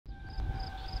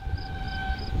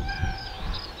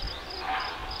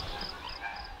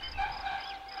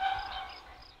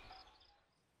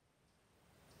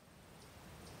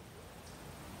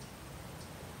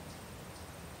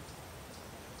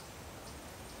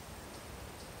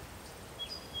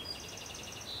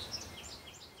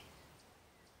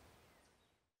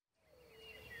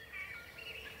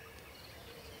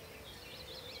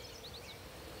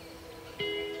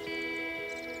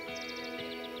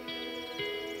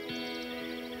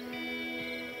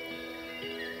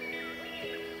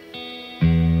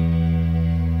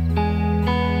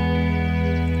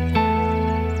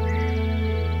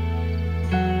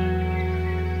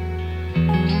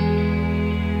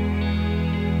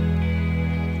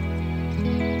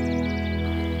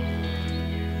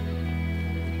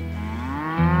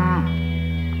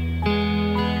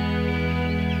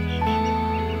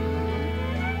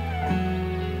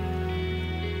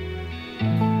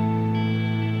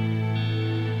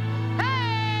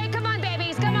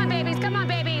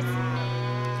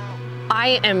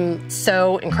I am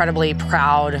so incredibly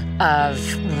proud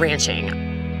of ranching.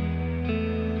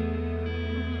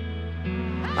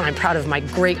 And I'm proud of my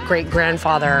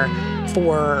great-great-grandfather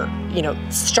for,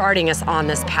 starting us on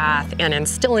this path and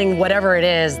instilling whatever it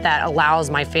is that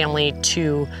allows my family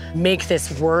to make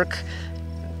this work,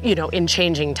 in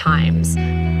changing times.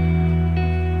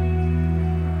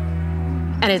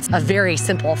 And it's a very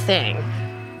simple thing.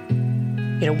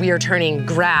 We are turning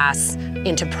grass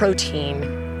into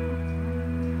protein.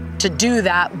 To do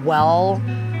that well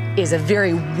is a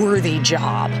very worthy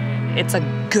job. It's a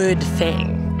good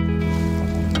thing.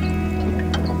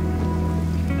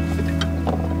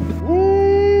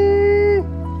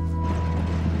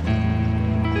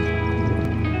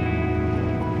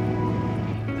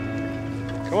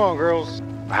 Come on, girls.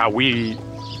 How we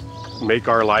make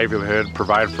our livelihood,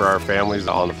 provide for our families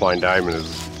on the Flying Diamond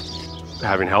is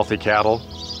having healthy cattle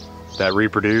that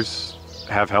reproduce,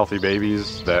 have healthy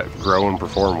babies that grow and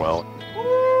perform well.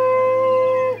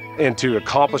 And to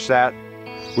accomplish that,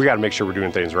 we got to make sure we're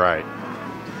doing things right.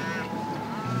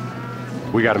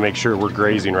 We got to make sure we're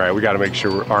grazing right. We got to make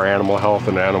sure our animal health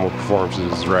and animal performance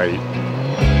is right.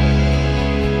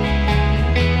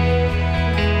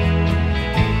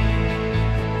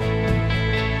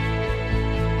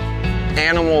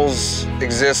 Animals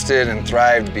existed and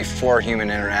thrived before human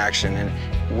interaction,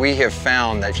 and we have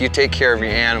found that if you take care of your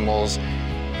animals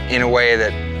in a way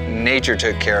that nature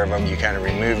took care of them, you kind of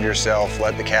remove yourself,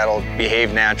 let the cattle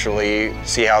behave naturally,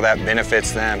 see how that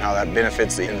benefits them, how that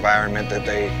benefits the environment that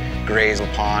they graze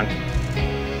upon.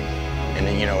 And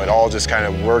then, it all just kind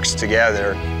of works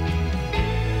together.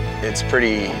 It's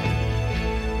pretty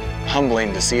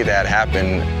humbling to see that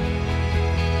happen.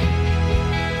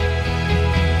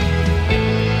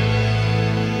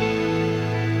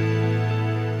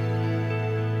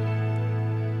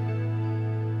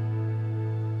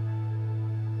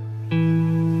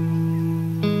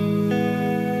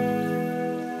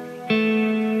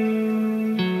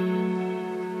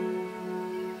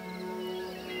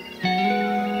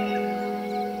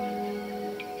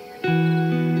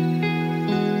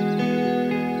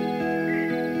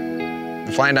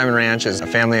 The Flying Diamond Ranch is a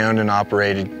family-owned and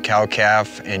operated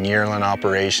cow-calf and yearling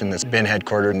operation that's been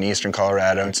headquartered in eastern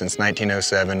Colorado since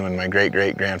 1907 when my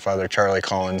great-great-grandfather Charlie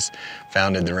Collins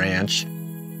founded the ranch.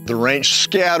 The ranch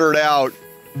scattered out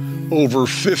over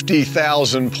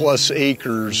 50,000 plus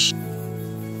acres,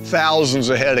 thousands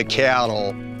of head of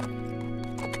cattle.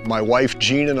 My wife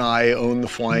Jean and I own the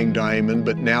Flying Diamond,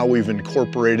 but now we've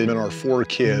incorporated in our 4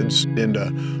 kids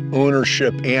into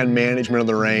ownership and management of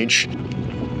the ranch.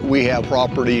 We have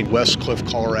property in West Cliff,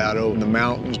 Colorado, in the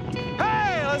mountains.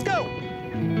 Hey, let's go!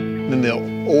 Then the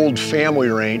old family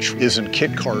ranch is in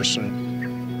Kit Carson.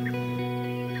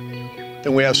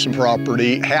 Then we have some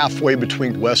property halfway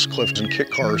between West Cliff and Kit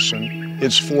Carson.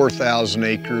 It's 4,000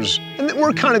 acres. And then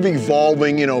we're kind of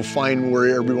evolving, finding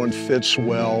where everyone fits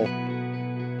well.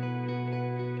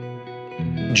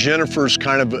 Jennifer's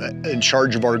kind of in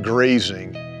charge of our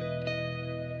grazing.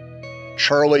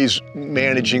 Charlie's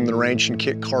managing the ranch in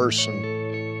Kit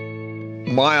Carson.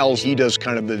 Miles, he does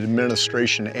kind of the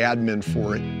administration admin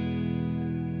for it.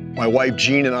 My wife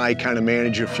Jean and I kind of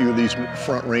manage a few of these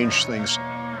front range things.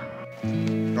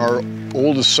 Our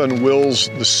oldest son Will's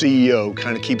the CEO,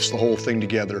 kind of keeps the whole thing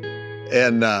together.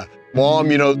 And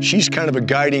Mom, she's kind of a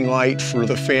guiding light for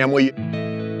the family.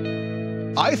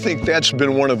 I think that's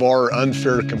been one of our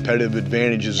unfair competitive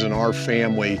advantages in our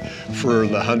family for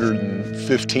the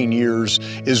 115 years,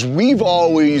 is we've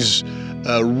always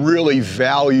really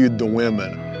valued the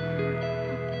women.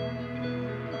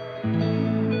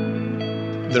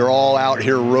 They're all out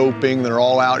here roping, they're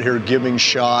all out here giving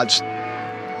shots.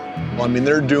 I mean,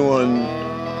 they're doing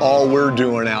all we're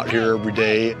doing out here every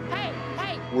day.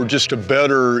 We're just a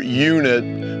better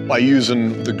unit by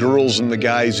using the girls and the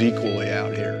guys equally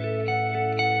out here.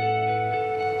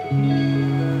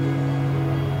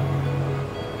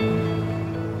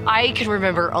 I can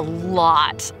remember a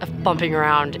lot of bumping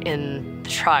around in the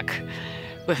truck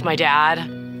with my dad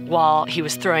while he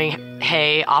was throwing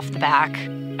hay off the back.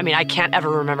 I mean, I can't ever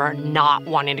remember not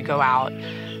wanting to go out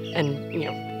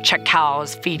and, check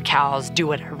cows, feed cows, do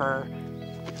whatever.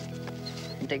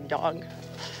 Big dog.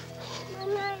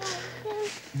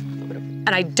 And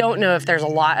I don't know if there's a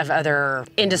lot of other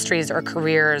industries or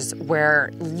careers where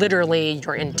literally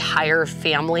your entire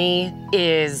family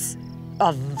is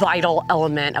a vital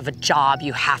element of a job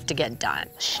you have to get done.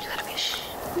 Shh, you gotta be shh.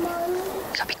 You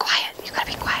gotta be quiet. You gotta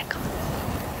be quiet. Come on.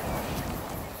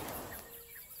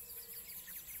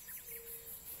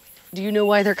 Do you know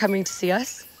why they're coming to see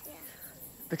us? Yeah.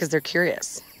 Because they're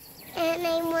curious. And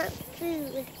and they want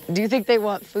food. Do you think they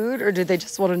want food, or do they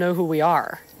just want to know who we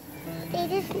are? They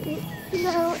just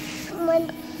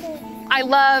want food. I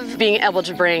love being able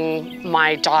to bring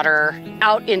my daughter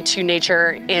out into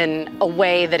nature in a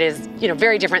way that is,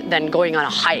 very different than going on a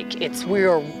hike.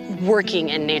 We're working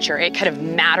in nature. It kind of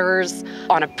matters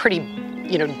on a pretty,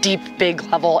 deep, big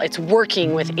level. It's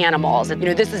working with animals.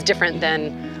 This is different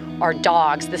than our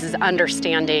dogs. This is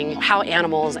understanding how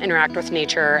animals interact with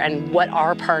nature and what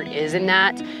our part is in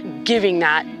that, giving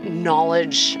that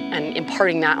knowledge and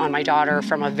imparting that on my daughter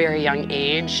from a very young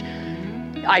age.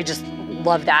 I just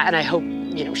love that, and I hope,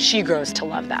 she grows to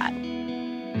love that.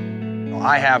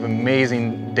 I have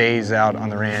amazing days out on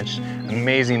the ranch,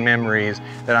 amazing memories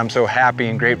that I'm so happy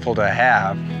and grateful to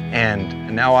have.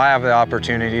 And now I have the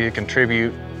opportunity to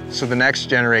contribute so the next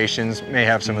generations may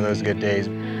have some of those good days.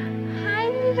 Hi,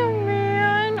 little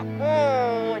man.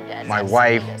 Oh, that's My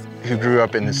wife, who grew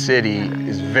up in the city,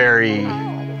 is very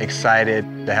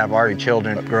excited to have our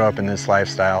children grow up in this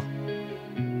lifestyle.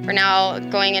 We're now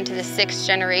going into the 6th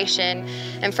generation,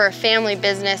 and for a family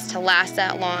business to last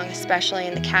that long, especially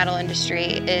in the cattle industry,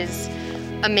 is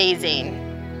amazing.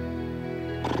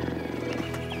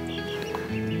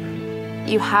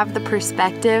 You have the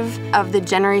perspective of the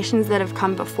generations that have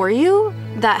come before you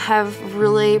that have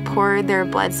really poured their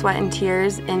blood, sweat, and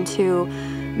tears into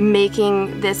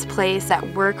making this place that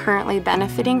we're currently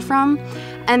benefiting from.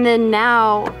 And then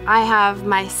now I have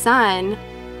my son.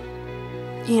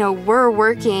 We're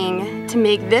working to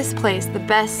make this place the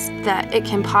best that it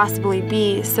can possibly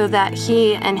be so that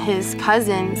he and his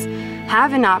cousins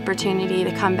have an opportunity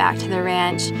to come back to the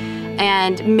ranch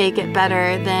and make it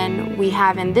better than we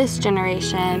have in this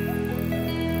generation.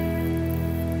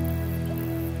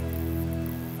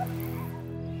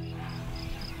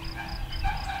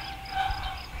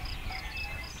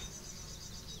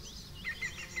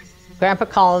 Grandpa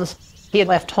Collins, he had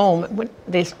left home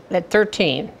at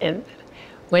 13 and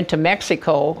went to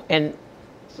Mexico and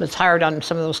was hired on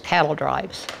some of those cattle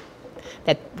drives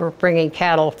that were bringing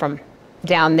cattle from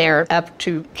down there up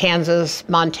to Kansas,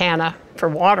 Montana for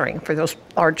watering for those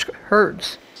large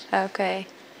herds. Okay.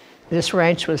 This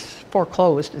ranch was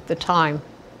foreclosed at the time,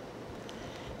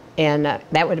 and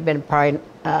that would have been probably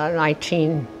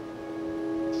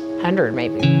 1900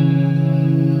 maybe.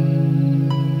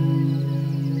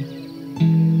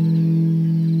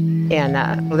 And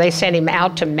they sent him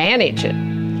out to manage it.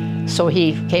 So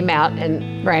he came out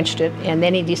and ranched it, and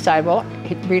then he decided, well,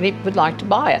 he really would like to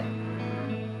buy it.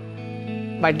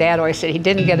 My dad always said he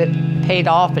didn't get it paid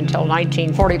off until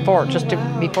 1944,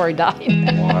 before he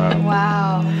died.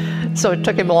 Wow. So it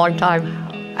took him a long time.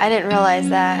 I didn't realize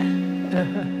that.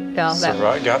 Yeah,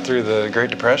 Got through the Great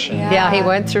Depression. Yeah, he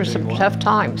went through some tough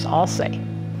times, I'll say.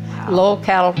 Wow. Low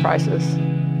cattle prices.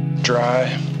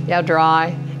 Dry. Yeah,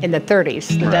 dry. In the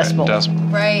 30s, the decimal.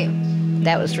 Right.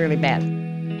 That was really bad.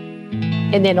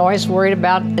 And then always worried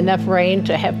about enough rain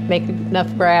to make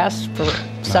enough grass for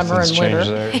summer and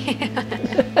winter.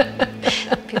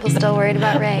 People still worried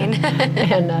about rain.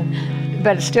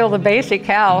 But it's still the basic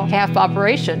cow-calf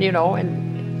operation,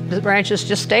 and the ranchers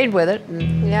just stayed with it.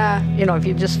 And, yeah. If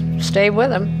you just stay with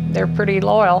them, they're pretty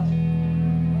loyal.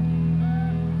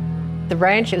 The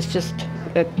ranch is just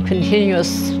a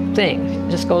continuous thing. It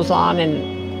just goes on, and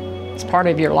it's part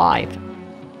of your life.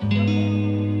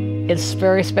 It's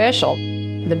very special.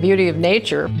 The beauty of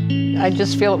nature. I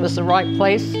just feel it was the right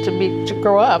place to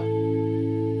grow up.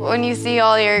 When you see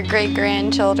all your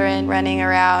great-grandchildren running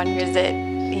around, is it,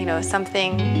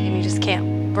 something you just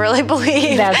can't really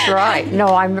believe? That's right. No,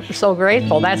 I'm so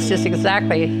grateful. That's just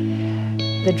exactly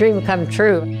the dream come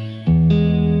true.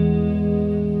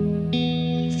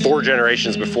 4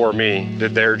 generations before me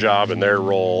did their job and their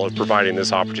role of providing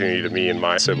this opportunity to me and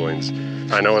my siblings.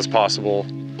 I know it's possible.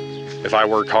 If I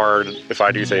work hard, if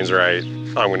I do things right,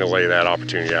 I'm going to lay that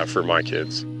opportunity out for my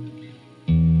kids.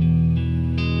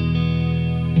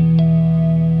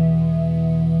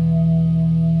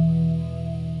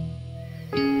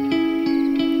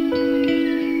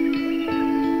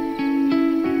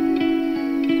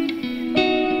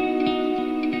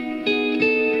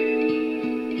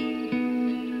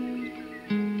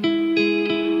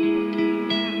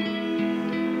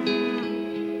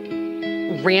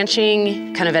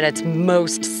 Ranching, kind of at its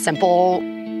most simple,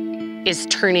 is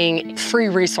turning free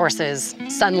resources,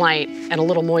 sunlight and a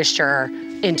little moisture,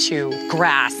 into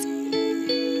grass.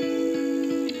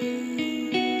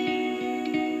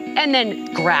 And then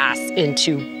grass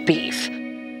into beef.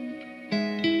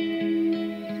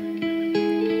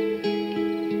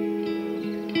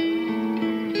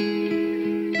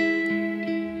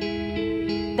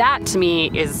 That, to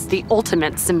me, is the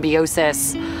ultimate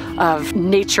symbiosis of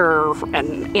nature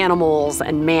and animals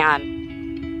and man.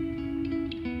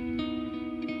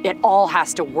 It all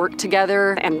has to work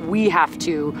together, and we have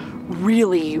to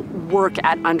really work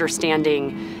at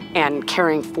understanding and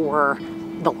caring for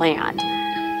the land.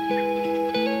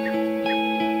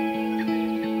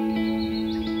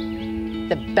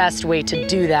 The best way to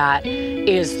do that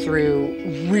is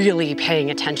through really paying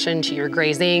attention to your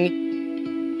grazing.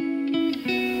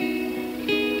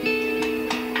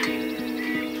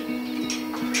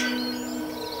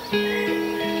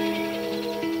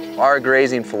 Our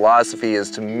grazing philosophy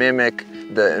is to mimic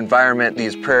the environment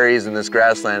these prairies and this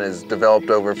grassland has developed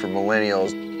over for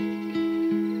millennials.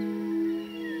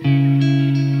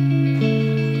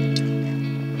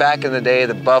 Back in the day,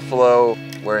 the buffalo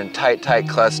were in tight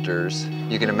clusters.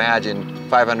 You can imagine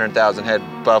 500,000 head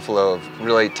buffalo,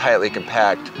 really tightly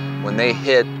compact. When they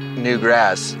hit new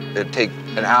grass, it'd take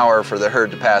an hour for the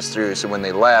herd to pass through. So when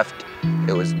they left,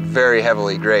 it was very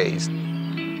heavily grazed.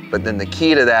 But then the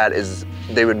key to that is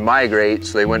they would migrate,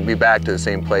 so they wouldn't be back to the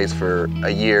same place for a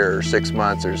year or 6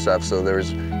 months or stuff. So there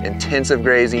was intensive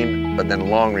grazing, but then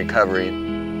long recovery.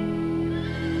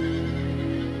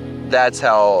 That's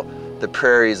how the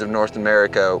prairies of North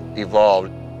America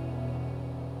evolved.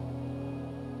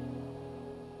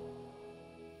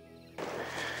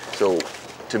 So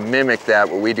to mimic that,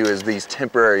 what we do is these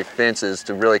temporary fences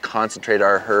to really concentrate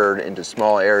our herd into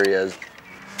small areas,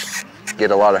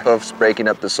 get a lot of hoofs breaking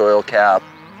up the soil cap,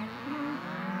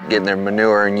 getting their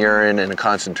manure and urine in a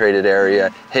concentrated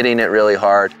area, hitting it really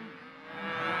hard.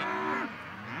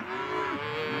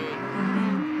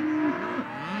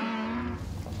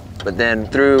 But then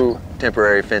through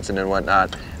temporary fencing and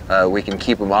whatnot, we can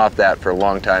keep them off that for a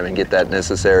long time and get that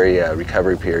necessary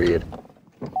recovery period.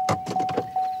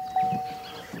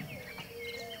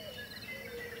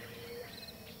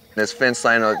 This fence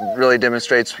line really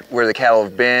demonstrates where the cattle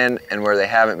have been and where they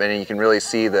haven't been, and you can really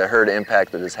see the herd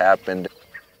impact that has happened.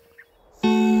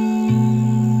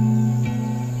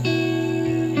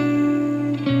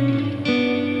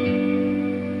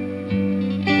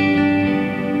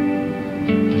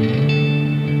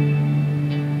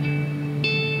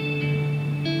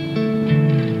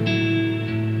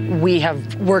 We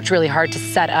have worked really hard to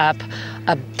set up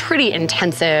a pretty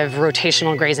intensive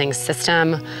rotational grazing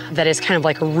system that is kind of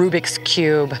like a Rubik's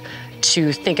Cube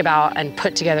to think about and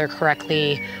put together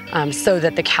correctly so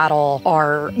that the cattle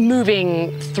are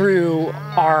moving through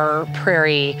our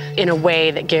prairie in a way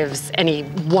that gives any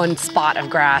one spot of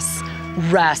grass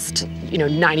rest,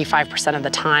 95% of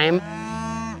the time.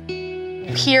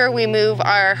 Here we move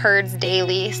our herds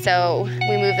daily, so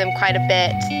we move them quite a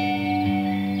bit.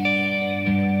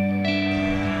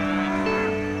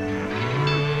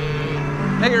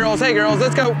 Hey girls,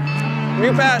 let's go.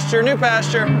 New pasture, new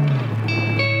pasture.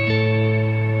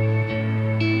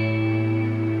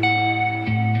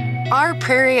 Our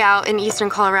prairie out in eastern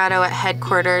Colorado at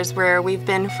headquarters, where we've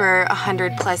been for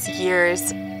 100+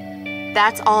 years,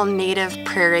 that's all native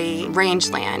prairie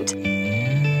rangeland.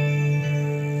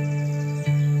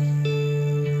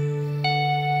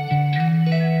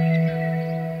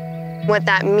 What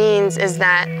that means is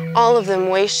that all of the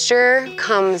moisture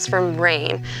comes from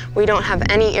rain. We don't have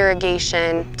any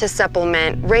irrigation to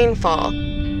supplement rainfall.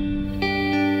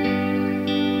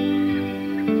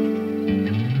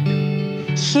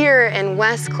 Here in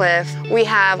Westcliff, we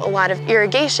have a lot of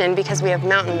irrigation because we have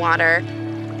mountain water.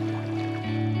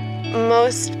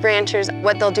 Most ranchers,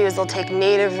 what they'll do is they'll take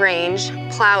native range,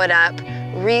 plow it up,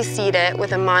 reseed it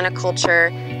with a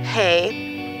monoculture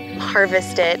hay,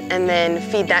 harvest it, and then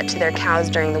feed that to their cows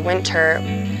during the winter.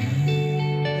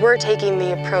 We're taking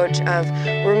the approach of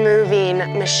removing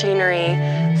machinery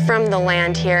from the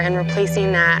land here and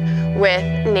replacing that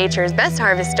with nature's best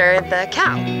harvester, the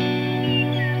cow.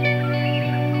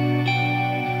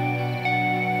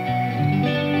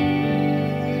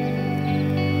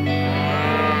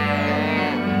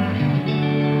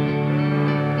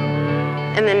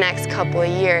 In the next couple of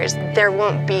years, there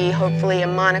won't be, hopefully, a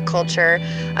monoculture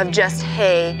of just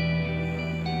hay.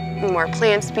 More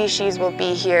plant species will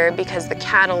be here because the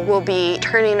cattle will be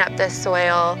turning up the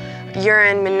soil,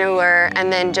 urine, manure,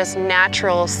 and then just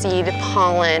natural seed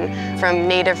pollen from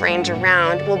native range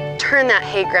around will turn that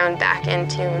hay ground back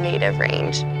into native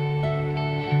range.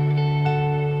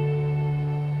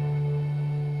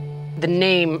 The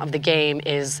name of the game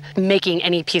is making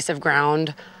any piece of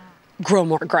ground grow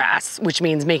more grass, which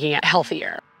means making it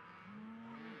healthier.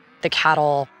 The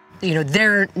cattle,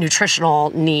 their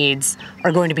nutritional needs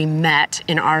are going to be met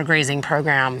in our grazing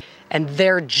program, and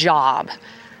their job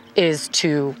is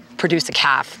to produce a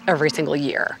calf every single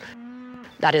year.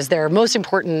 That is their most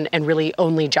important and really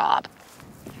only job.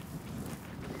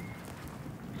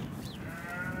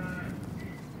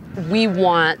 We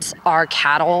want our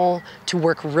cattle to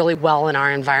work really well in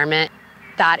our environment.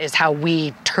 That is how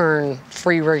we turn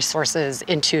free resources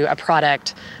into a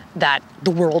product that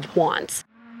the world wants.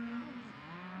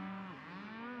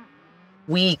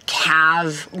 We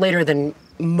calve later than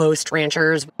most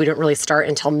ranchers. We don't really start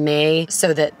until May,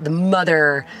 so that the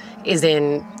mother is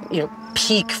in,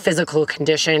 peak physical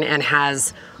condition and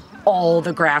has all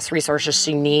the grass resources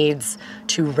she needs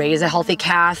to raise a healthy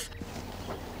calf.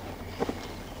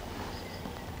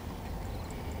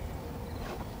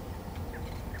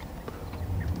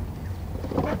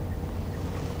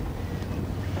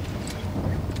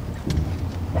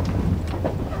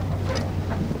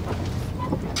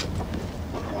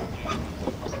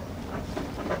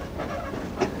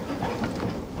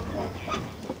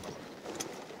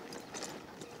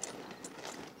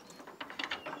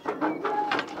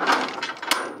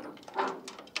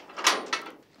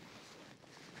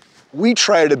 We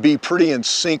try to be pretty in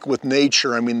sync with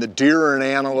nature. I mean, the deer and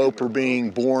antelope are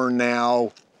being born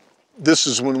now. This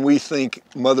is when we think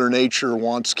Mother Nature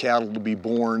wants cattle to be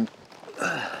born.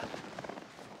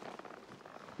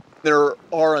 There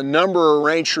are a number of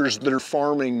ranchers that are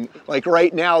farming. Like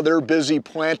right now, they're busy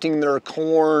planting their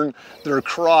corn, their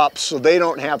crops, so they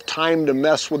don't have time to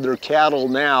mess with their cattle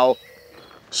now.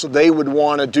 So they would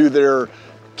want to do their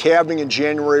calving in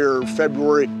January or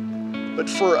February. But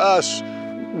for us,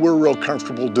 we're real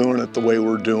comfortable doing it the way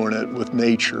we're doing it with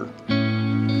nature.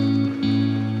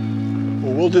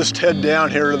 Well, we'll just head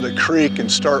down here to the creek and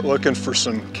start looking for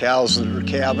some cows that are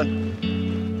calving.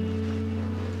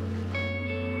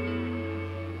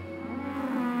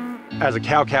 As a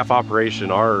cow-calf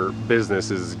operation, our business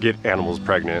is get animals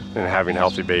pregnant and having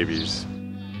healthy babies.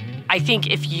 I think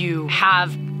if you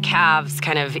have calves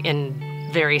kind of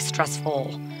in very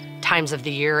stressful times of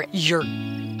the year, you're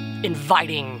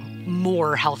inviting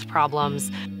more health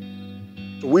problems.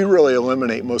 We really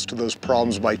eliminate most of those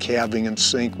problems by calving in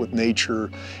sync with nature,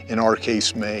 in our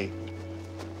case, May.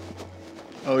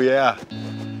 Oh yeah.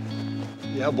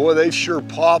 Yeah, boy, they've sure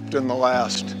popped in the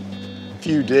last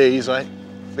few days. I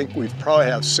think we've probably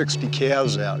have 60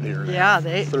 calves out here. Yeah,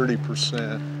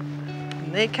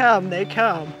 30%. They come.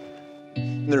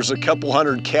 There's a couple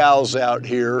hundred cows out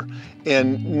here,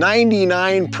 and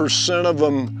 99% of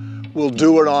them will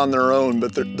do it on their own,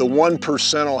 but the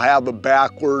 1% will have a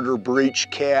backward or breech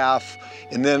calf,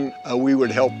 and then we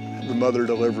would help the mother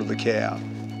deliver the calf.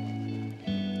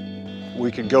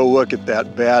 We could go look at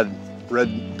that bad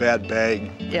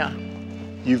bag. Yeah.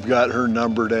 You've got her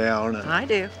number down. I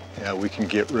do. Yeah, we can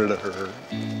get rid of her.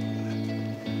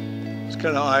 It's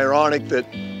kind of ironic that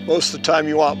most of the time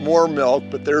you want more milk,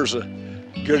 but there's a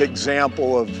good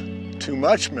example of too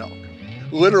much milk.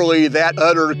 Literally, that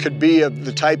udder could be of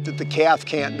the type that the calf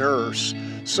can't nurse.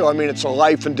 So, I mean, it's a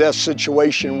life and death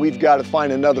situation. We've got to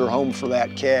find another home for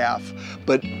that calf.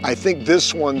 But I think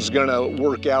this one's gonna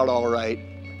work out all right.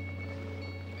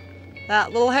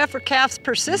 That little heifer calf's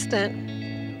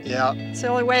persistent. Yeah. It's the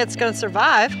only way it's gonna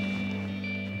survive.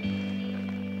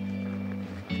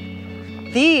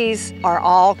 These are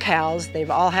all cows.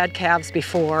 They've all had calves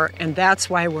before, and that's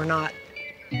why we're not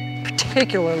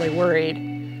particularly worried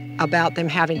about them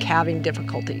having calving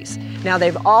difficulties. Now,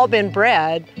 they've all been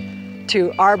bred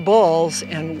to our bulls,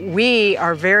 and we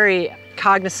are very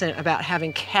cognizant about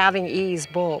having calving ease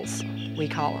bulls, we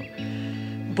call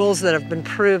them. Bulls that have been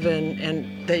proven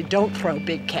and they don't throw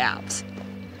big calves,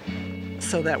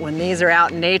 so that when these are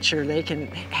out in nature, they can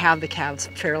have the calves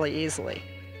fairly easily.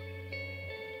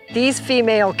 These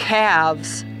female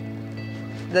calves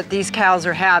that these cows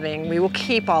are having, we will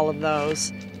keep all of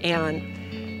those,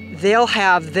 and they'll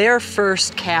have their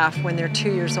first calf when they're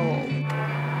 2 years old.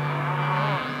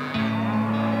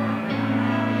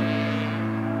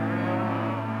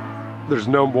 There's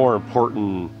no more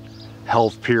important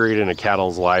health period in a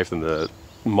cattle's life than the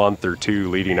month or two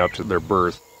leading up to their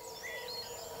birth.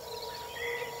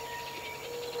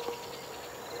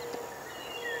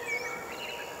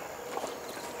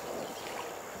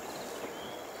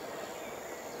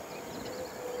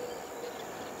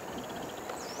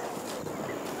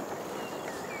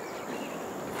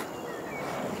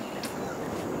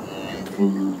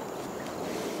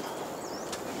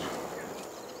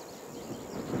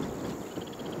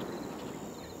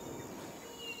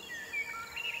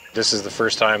 This is the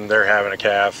first time they're having a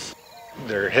calf.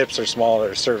 Their hips are smaller,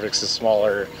 their cervix is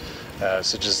smaller,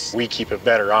 so just we keep a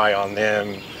better eye on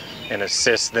them and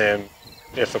assist them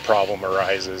if a problem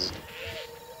arises.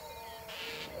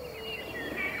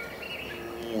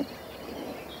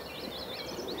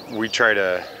 We try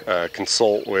to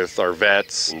consult with our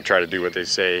vets and try to do what they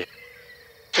say.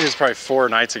 It was probably 4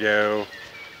 nights ago,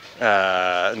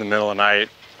 in the middle of the night,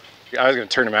 I was going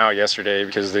to turn them out yesterday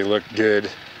because they looked good,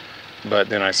 but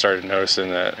then I started noticing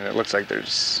that, and it looks like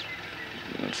there's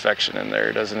an infection in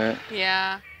there, doesn't it?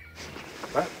 Yeah.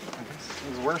 But I guess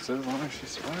it's worse as long as she's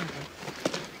surviving.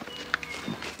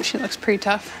 She looks pretty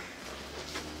tough.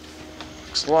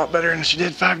 Looks a lot better than she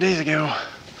did 5 days ago.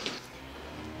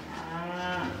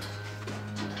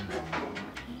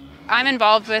 I'm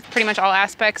involved with pretty much all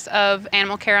aspects of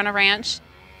animal care on a ranch.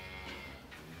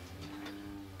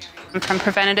 From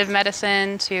preventative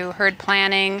medicine to herd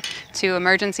planning to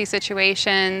emergency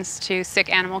situations to sick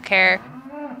animal care.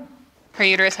 Her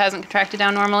uterus hasn't contracted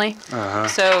down normally,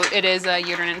 so it is a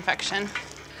uterine infection.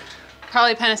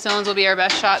 Probably penicillins will be our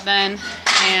best shot then,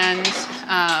 and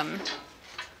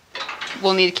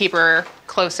we'll need to keep her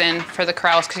close in for the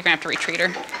corrals because you're gonna have to retreat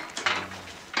her.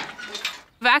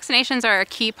 Vaccinations are a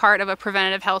key part of a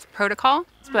preventative health protocol,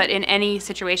 but in any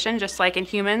situation, just like in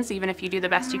humans, even if you do the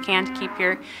best you can to keep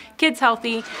your kids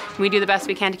healthy, we do the best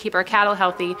we can to keep our cattle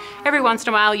healthy, every once in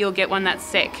a while you'll get one that's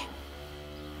sick.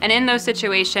 And in those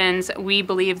situations, we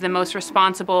believe the most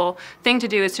responsible thing to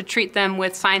do is to treat them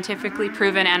with scientifically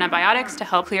proven antibiotics to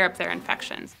help clear up their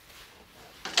infections.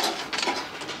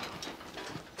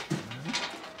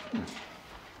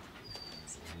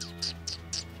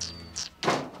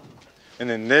 And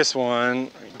then this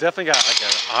one, definitely got like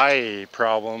an eye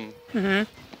problem.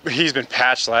 He's been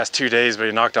patched the last 2 days, but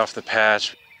he knocked off the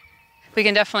patch. We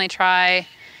can definitely try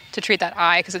to treat that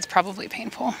eye because it's probably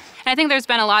painful. And I think there's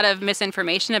been a lot of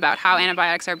misinformation about how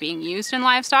antibiotics are being used in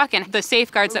livestock and the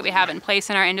safeguards that we have in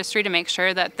place in our industry to make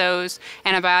sure that those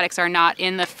antibiotics are not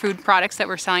in the food products that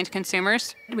we're selling to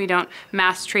consumers. We don't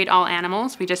mass treat all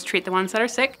animals, we just treat the ones that are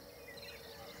sick.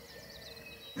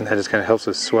 And that just kind of helps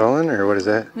with swelling, or what is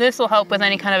that? This will help with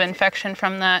any kind of infection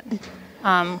from that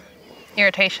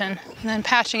irritation. And then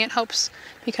patching it helps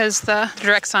because the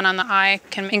direct sun on the eye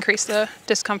can increase the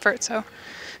discomfort. So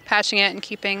patching it and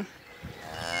keeping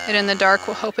it in the dark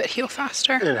will help it heal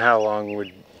faster. And how long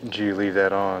would you leave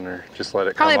that on, or just let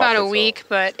it Probably come off about a itself? week,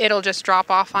 but it'll just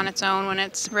drop off on its own when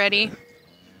it's ready.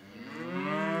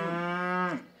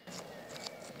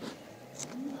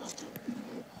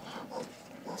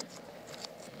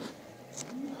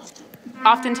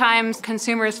 Oftentimes,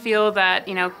 consumers feel that,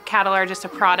 cattle are just a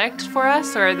product for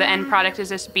us, or the end product is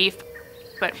just beef.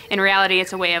 But in reality,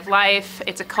 it's a way of life,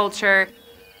 it's a culture.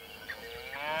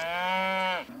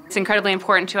 It's incredibly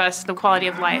important to us, the quality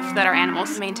of life that our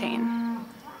animals maintain.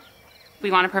 We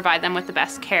want to provide them with the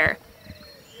best care.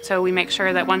 So we make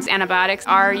sure that once antibiotics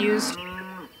are used,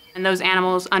 and those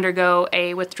animals undergo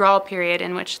a withdrawal period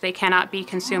in which they cannot be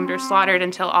consumed or slaughtered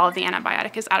until all of the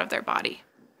antibiotic is out of their body.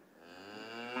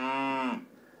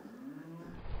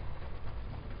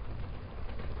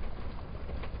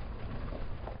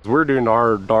 We're doing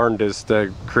our darndest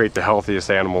to create the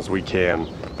healthiest animals we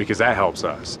can because that helps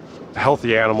us.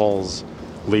 Healthy animals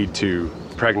lead to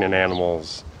pregnant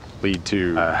animals, lead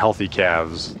to healthy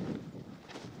calves.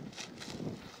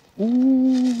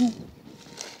 Ooh.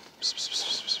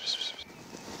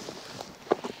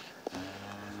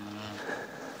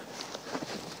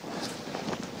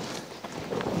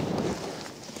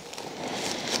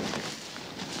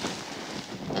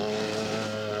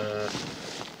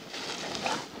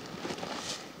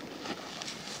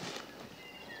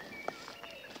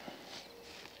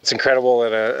 It's incredible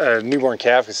that a newborn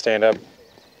calf can stand up,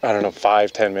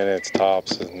 5-10 minutes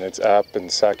tops, and it's up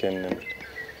and sucking.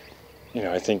 And,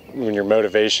 I think when your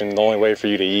motivation, the only way for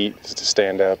you to eat is to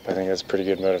stand up. I think that's pretty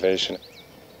good motivation.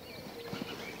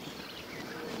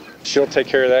 She'll take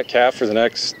care of that calf for the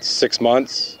next 6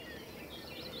 months.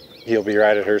 He'll be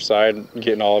right at her side,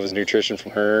 getting all of his nutrition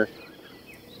from her.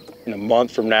 In a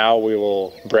month from now, we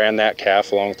will brand that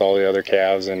calf along with all the other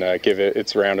calves and give it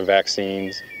its round of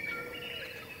vaccines.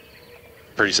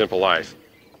 Pretty simple life.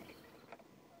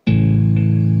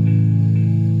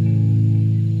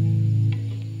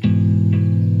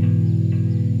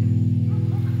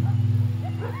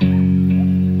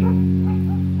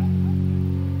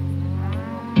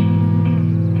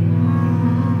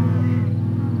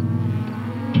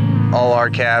 All our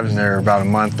calves, they're about a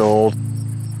month old.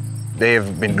 They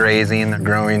have been grazing, they're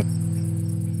growing,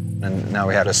 and now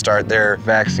we had to start their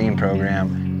vaccine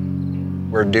program.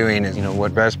 We're doing is,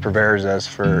 what best prepares us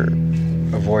for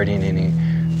avoiding any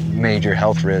major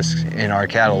health risks in our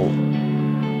cattle.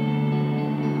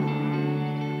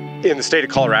 In the state of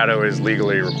Colorado, it is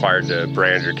legally required to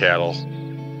brand your cattle.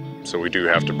 So we do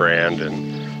have to brand,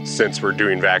 and since we're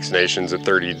doing vaccinations at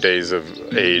 30 days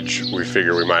of age, we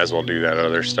figure we might as well do that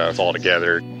other stuff all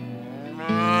together.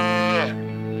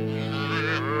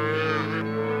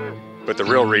 But the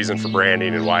real reason for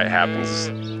branding and why it happens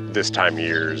this time of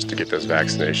year is to get those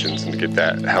vaccinations and to get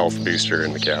that health booster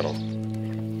in the cattle.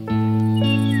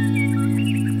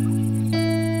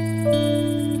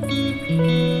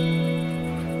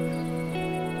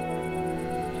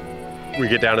 We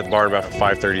get down to the barn about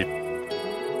 5:30.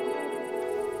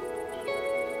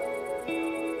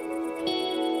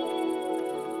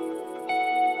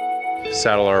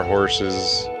 Saddle our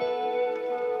horses.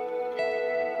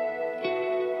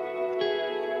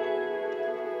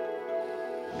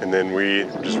 And then we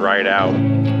just ride out.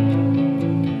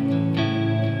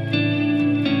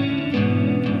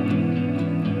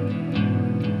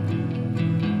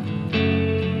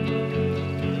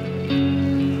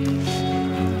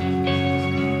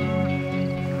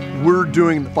 We're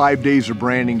doing 5 days of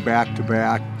branding back to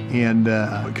back, and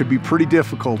it could be pretty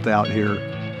difficult out here.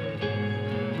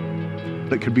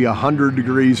 It could be 100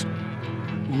 degrees.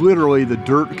 Literally, the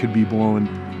dirt could be blowing.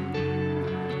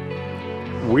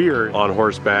 We are on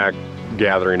horseback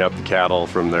gathering up the cattle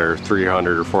from their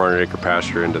 300 or 400 acre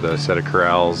pasture into the set of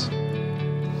corrals.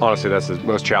 Honestly, that's the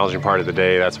most challenging part of the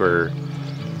day. That's where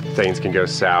things can go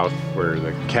south, where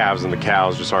the calves and the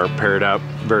cows just aren't paired up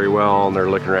very well and they're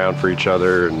looking around for each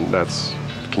other, and that's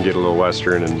can get a little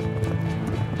western. And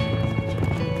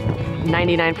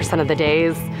 99% of the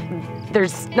days,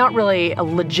 there's not really a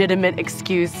legitimate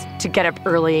excuse to get up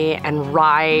early and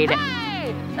ride.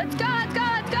 Hey, let's go, let's go,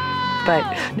 let's go! But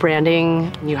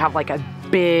branding, you have like a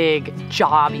big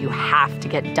job you have to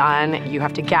get done. You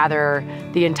have to gather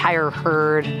the entire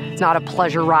herd. It's not a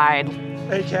pleasure ride.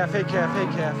 Hey calf, hey calf, hey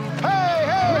calf. Hey,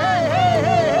 hey, hey, hey, hey,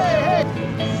 hey, hey!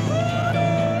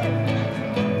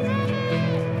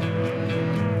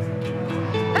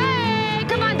 Hey,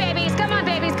 come on, babies, come on,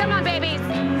 babies, come on, babies!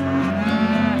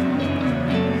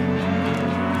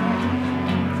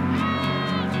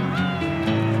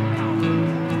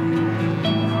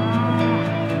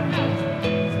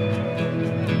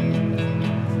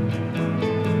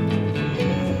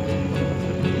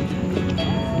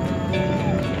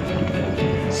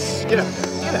 Get up,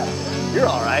 get up. You're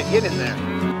all right, get in there.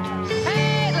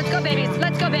 Hey, let's go, babies,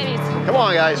 let's go, babies! Come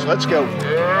on, guys, let's go.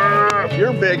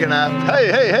 You're big enough.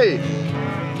 Hey, hey, hey.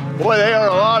 Boy, they are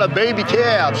a lot of baby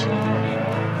calves.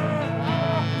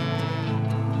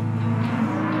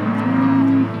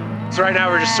 so right now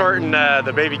we're just sorting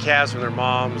the baby calves from their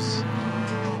moms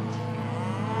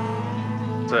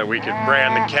so that we could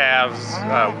brand the calves,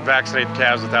 vaccinate the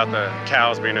calves without the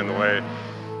cows being in the way.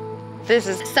 This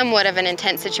is somewhat of an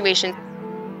intense situation.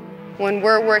 When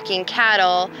we're working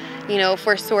cattle, you know, if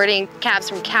we're sorting calves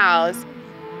from cows,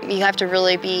 you have to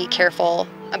really be careful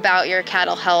about your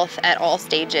cattle health at all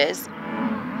stages.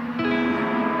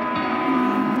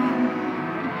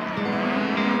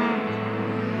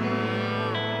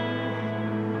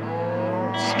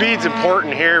 Speed's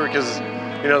important here because,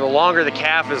 you know, the longer the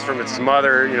calf is from its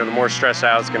mother, you know, the more stressed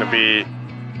out it's going to be.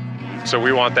 So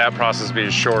we want that process to be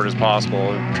as short as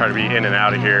possible and try to be in and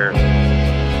out of here.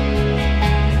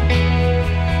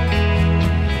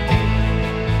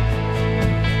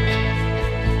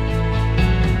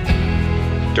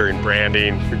 During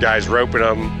branding, the guys roping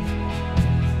them,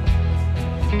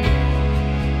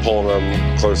 pulling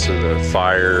them close to the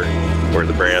fire where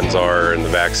the brands are and the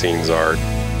vaccines are.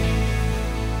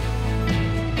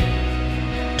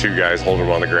 2 guys holding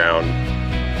them on the ground.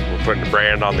 We're putting the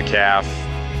brand on the calf.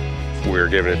 We're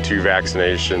giving it 2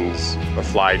 vaccinations, a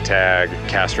fly tag,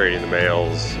 castrating the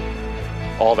males.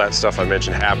 All that stuff I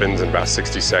mentioned happens in about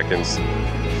 60 seconds.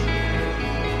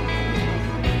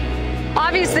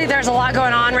 Obviously, there's a lot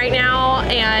going on right now,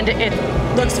 and it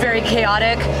looks very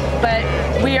chaotic, but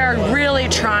we are really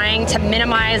trying to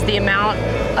minimize the amount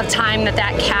of time that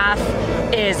that calf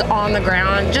is on the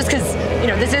ground, just because, you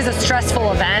know, this is a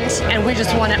stressful event, and we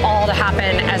just want it all to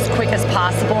happen as quick as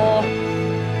possible.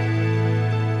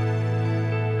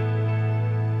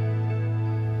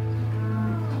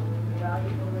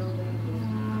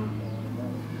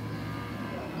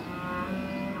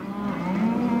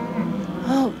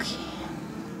 Okay.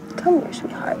 Come here,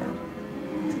 sweetheart.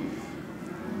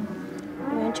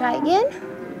 You wanna try again?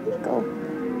 Here you go.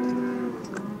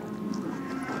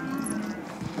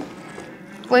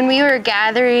 When we were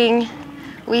gathering,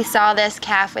 we saw this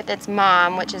calf with its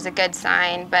mom, which is a good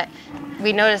sign, but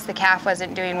we noticed the calf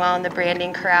wasn't doing well in the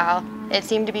branding corral. It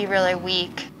seemed to be really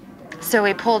weak, so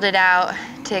we pulled it out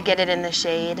to get it in the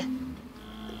shade.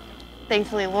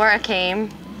 Thankfully, Laura came,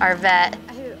 our vet,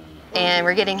 and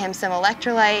we're getting him some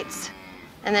electrolytes,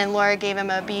 and then Laura gave him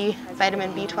a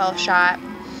vitamin B12 shot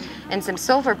and some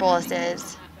sulfur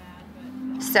boluses.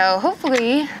 So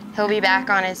hopefully he'll be back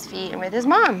on his feet and with his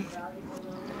mom.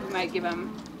 We might give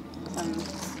him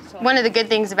some One of the good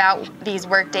things about these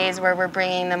work days where we're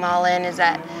bringing them all in is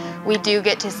that we do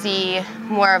get to see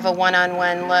more of a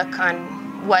one-on-one look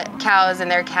on what cows and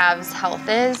their calves' health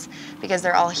is, because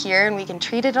they're all here and we can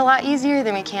treat it a lot easier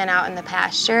than we can out in the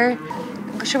pasture.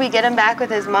 Should we get him back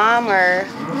with his mom, or?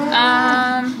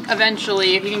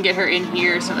 Eventually, if you can get her in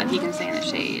here so that he can stay in the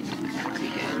shade, that would be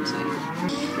good. So.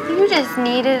 You just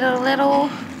needed a little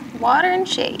water and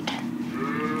shade.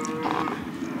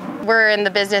 Aww. We're in the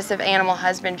business of animal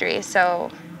husbandry, so,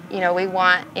 you know, we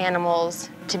want animals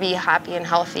to be happy and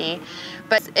healthy,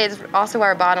 but it's also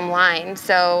our bottom line.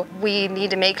 So we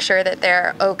need to make sure that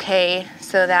they're okay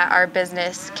so that our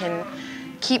business can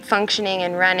keep functioning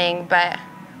and running. But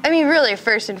I mean, really,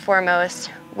 first and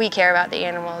foremost, we care about the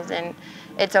animals, and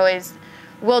it's always,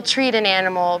 we'll treat an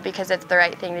animal because it's the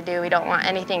right thing to do. We don't want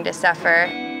anything to suffer.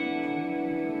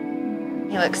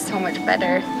 He looks so much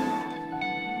better.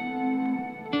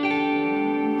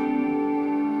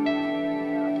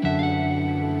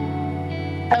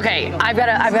 Okay, I've got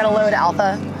to load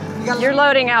Alpha. You're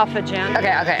loading Alpha, Jen. Okay,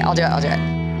 I'll do it.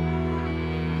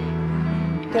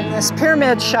 Give him this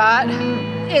pyramid shot.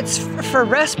 It's for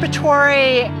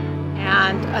respiratory,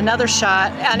 and another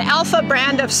shot, an Alpha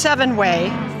brand of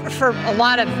 7-way for a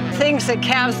lot of things that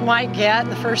calves might get in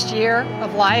the first year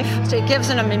of life. So it gives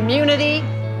them immunity.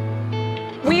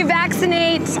 We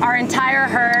vaccinate our entire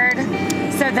herd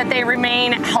so that they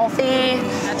remain healthy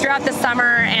throughout the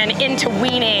summer and into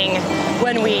weaning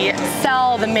when we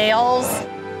sell the males.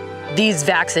 These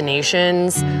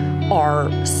vaccinations are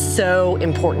so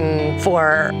important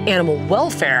for animal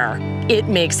welfare. It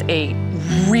makes a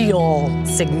real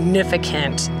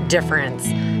significant difference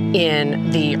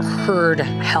in the herd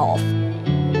health.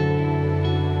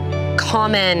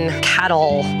 Common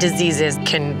cattle diseases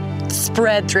can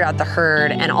spread throughout the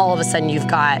herd, and all of a sudden you've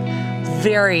got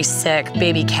very sick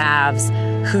baby calves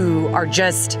who are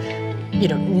just, you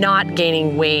know, not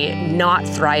gaining weight, not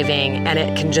thriving, and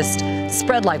it can just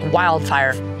spread like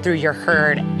wildfire through your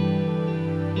herd.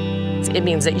 It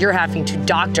means that you're having to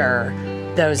doctor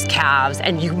those calves,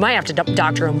 and you might have to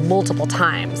doctor them multiple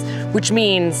times, which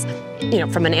means, you know,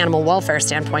 from an animal welfare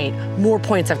standpoint, more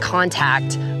points of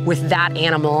contact with that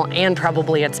animal and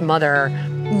probably its mother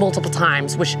multiple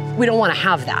times, which we don't want to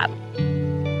have that.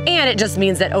 And it just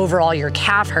means that overall your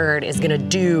calf herd is going to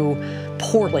do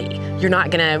poorly. You're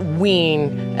not going to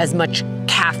wean as much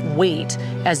calf weight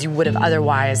as you would have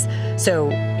otherwise. So,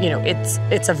 you know,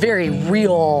 it's a very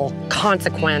real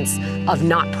consequence of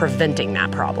not preventing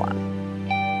that problem.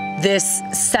 This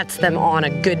sets them on a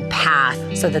good path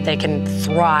so that they can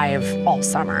thrive all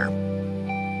summer.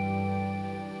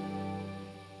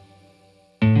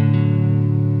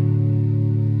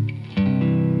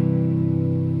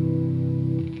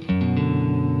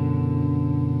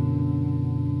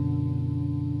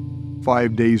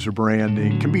 "5 days of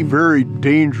branding can be very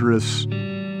dangerous. You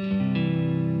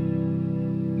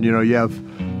know, you have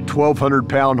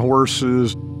 1,200-pound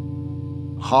horses,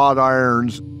 hot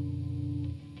irons,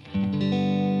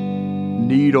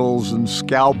 needles and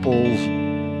scalpels,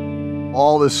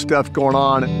 all this stuff going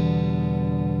on.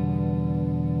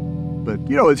 But,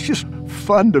 you know, it's just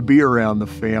fun to be around the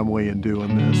family and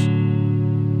doing this.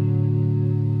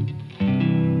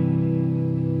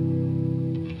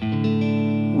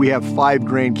 We have 5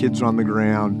 grandkids on the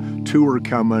ground, 2 are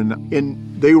coming, and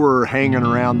they were hanging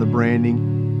around the branding.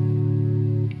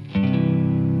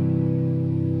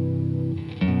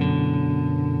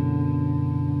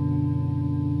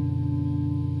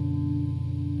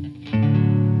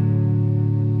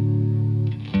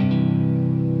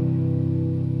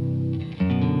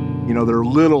 You know, they're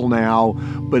little now,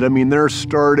 but I mean, they're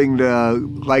starting to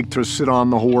like to sit on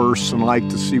the horse and like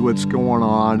to see what's going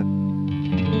on.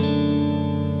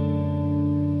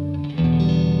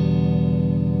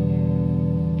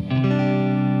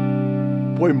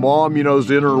 Boy, Mom, you know, is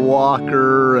in her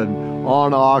walker and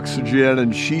on oxygen,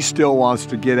 and she still wants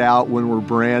to get out when we're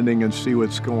branding and see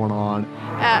what's going on.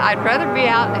 I'd rather be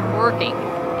out and working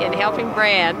and helping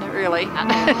brand, really,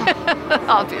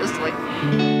 obviously.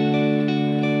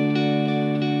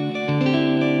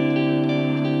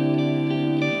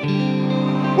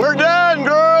 We're done,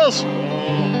 girls!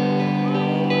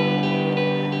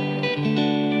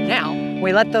 Now,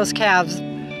 we let those calves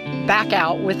back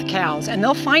out with the cows, and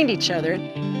they'll find each other.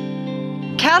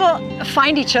 Cattle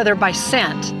find each other by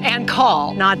scent and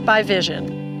call, not by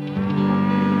vision.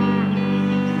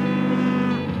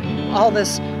 All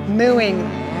this mooing,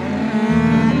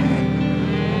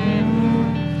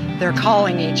 they're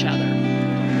calling each other.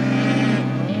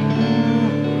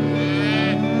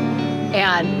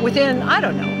 And within, I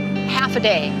don't know, half a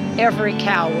day, every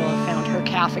cow will have found her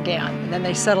calf again. And then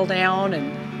they settle down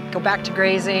and go back to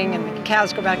grazing and the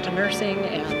calves go back to nursing,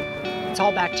 and it's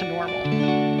all back to normal.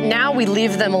 Now we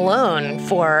leave them alone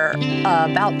for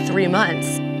about 3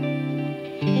 months.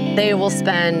 They will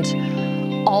spend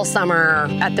all summer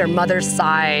at their mother's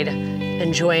side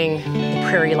enjoying the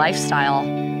prairie lifestyle.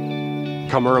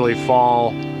 Come early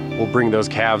fall, we'll bring those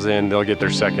calves in. They'll get their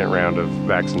second round of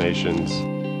vaccinations.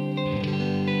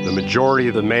 The majority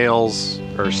of the males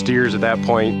are steers at that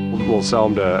point. We'll sell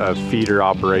them to a feeder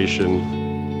operation.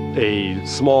 A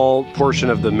small portion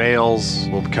of the males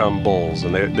will become bulls,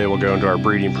 and they will go into our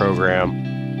breeding program.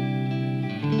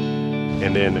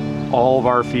 And then all of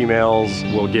our females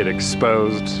will get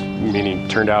exposed, meaning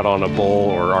turned out on a bull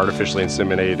or artificially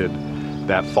inseminated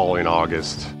that following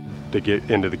August to get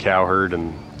into the cow herd,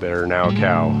 and they're now a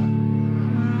cow.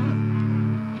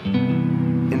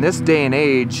 In this day and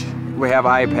age, we have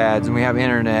iPads and we have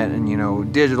internet and, you know,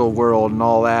 digital world and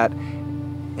all that.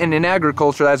 And in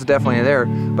agriculture, that's definitely there.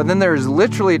 But then there's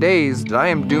literally days that I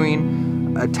am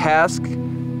doing a task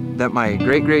that my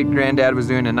great-great-granddad was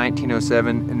doing in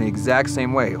 1907 in the exact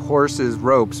same way. Horses,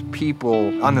 ropes,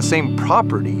 people on the same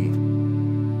property.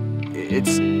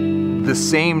 It's the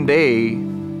same day,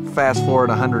 fast forward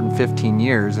 115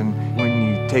 years, and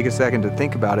when you take a second to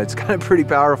think about it, it's kind of pretty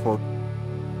powerful.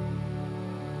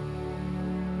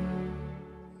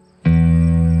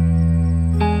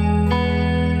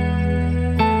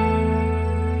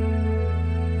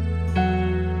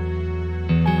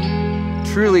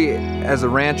 Truly, as a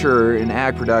rancher in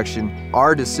ag production,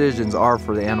 our decisions are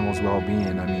for the animal's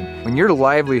well-being. I mean, when your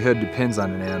livelihood depends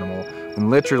on an animal, when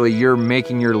literally you're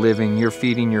making your living, you're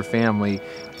feeding your family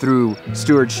through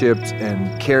stewardship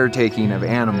and caretaking of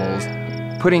animals,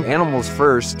 putting animals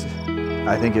first,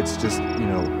 I think it's just, you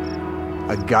know,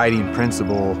 a guiding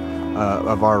principle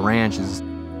of our ranches.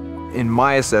 In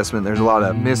my assessment, there's a lot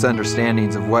of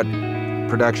misunderstandings of what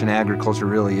production agriculture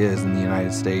really is in the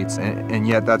United States, and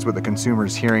yet that's what the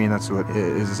consumer's hearing, that's what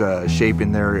is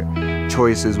shaping their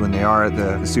choices when they are at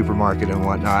the supermarket and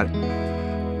whatnot.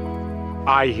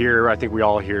 I think we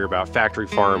all hear about factory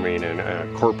farming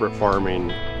and corporate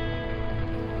farming.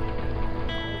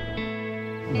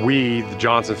 We, the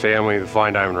Johnson family, the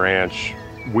Flying Diamond Ranch,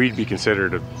 we'd be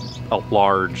considered a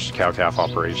large cow-calf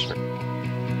operation.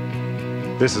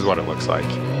 This is what it looks like.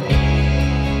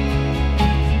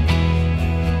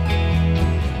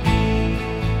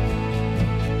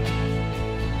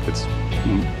 It's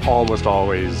almost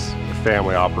always a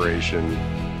family operation.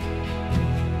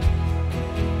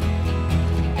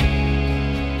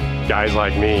 Guys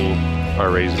like me are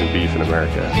raising beef in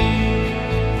America.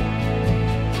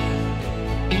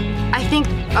 I think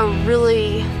a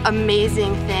really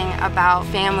amazing thing about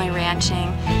family ranching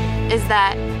is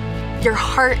that your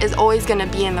heart is always going to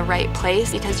be in the right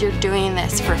place because you're doing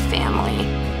this for family.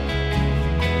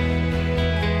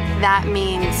 That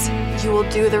means you will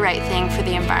do the right thing for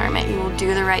the environment, you will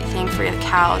do the right thing for the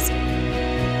cows,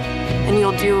 and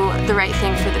you'll do the right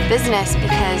thing for the business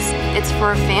because it's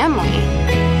for a family.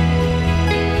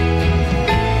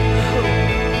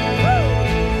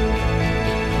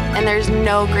 And there's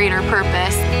no greater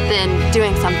purpose than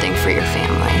doing something for your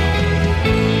family.